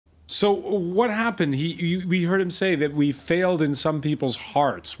So what happened? We heard him say that we failed in some people's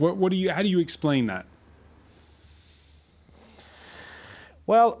hearts. How do you explain that?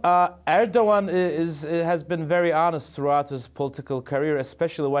 Well, Erdogan has been very honest throughout his political career,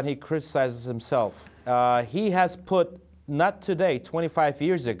 especially when he criticizes himself. He has put, not today, 25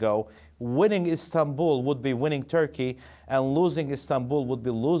 years ago, winning Istanbul would be winning Turkey, and losing Istanbul would be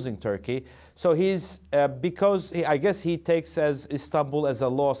losing Turkey. So I guess he takes as Istanbul as a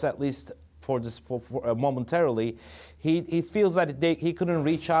loss, at least for momentarily. He feels that he couldn't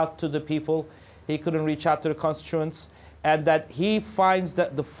reach out to the people, he couldn't reach out to the constituents, and that he finds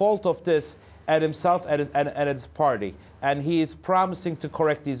that the fault of this at himself and at his party. And he is promising to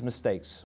correct these mistakes.